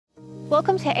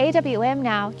Welcome to AWM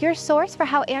Now, your source for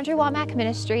how Andrew Womack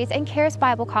Ministries and Charis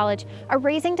Bible College are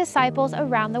raising disciples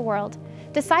around the world.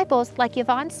 Disciples like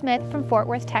Yvonne Smith from Fort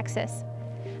Worth, Texas.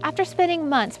 After spending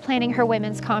months planning her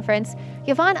women's conference,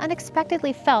 Yvonne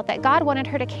unexpectedly felt that God wanted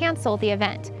her to cancel the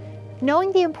event.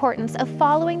 Knowing the importance of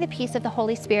following the peace of the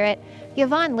Holy Spirit,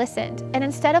 Yvonne listened, and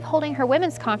instead of holding her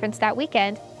women's conference that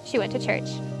weekend, she went to church.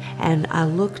 And I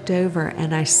looked over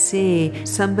and I see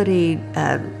somebody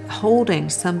holding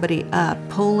somebody up,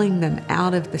 pulling them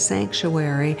out of the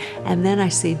sanctuary, and then I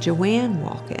see Joanne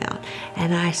walk out.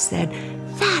 And I said,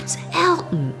 "That's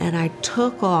Elton!" And I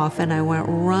took off and I went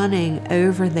running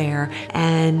over there,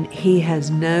 and he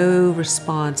has no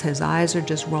response. His eyes are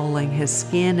just rolling. His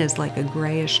skin is like a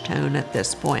grayish tone at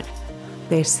this point.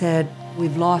 They said,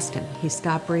 "We've lost him. He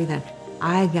stopped breathing."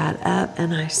 I got up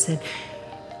and I said,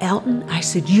 "Elton," I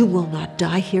said, "you will not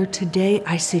die here today."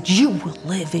 I said, "You will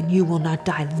live and you will not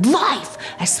die. Life!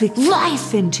 I speak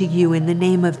life into you in the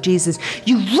name of Jesus.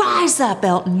 You rise up,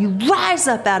 Elton. You rise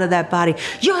up out of that body.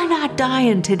 You're not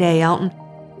dying today, Elton."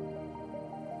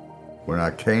 When I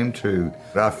came to,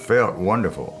 I felt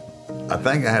wonderful. I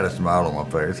think I had a smile on my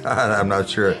face. I'm not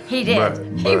sure. He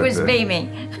did. He was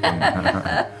beaming.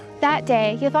 That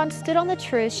day, Yvonne stood on the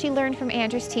truths she learned from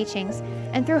Andrew's teachings,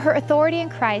 and through her authority in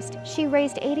Christ, she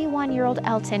raised 81-year-old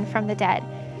Elton from the dead.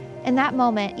 In that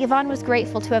moment, Yvonne was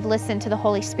grateful to have listened to the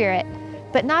Holy Spirit,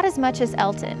 but not as much as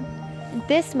Elton.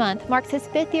 This month marks his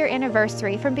 5th-year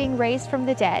anniversary from being raised from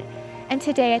the dead, and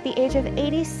today, at the age of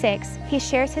 86, he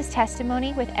shares his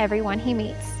testimony with everyone he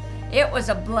meets. It was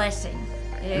a blessing.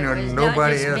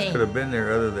 Nobody else could have been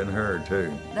there other than her,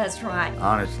 too. That's right.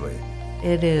 Honestly.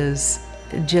 It is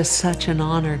just such an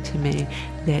honor to me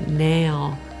that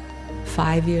now,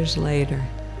 5 years later,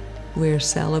 we're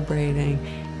celebrating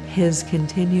his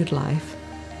continued life.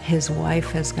 His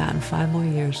wife has gotten 5 more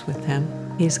years with him.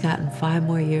 He's gotten 5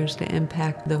 more years to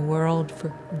impact the world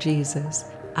for Jesus.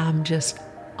 I'm just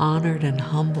honored and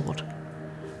humbled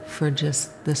for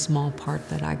just the small part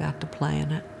that I got to play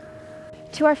in it.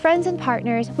 To our friends and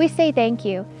partners, we say thank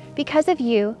you. Because of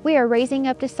you, we are raising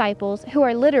up disciples who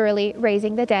are literally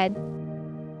raising the dead.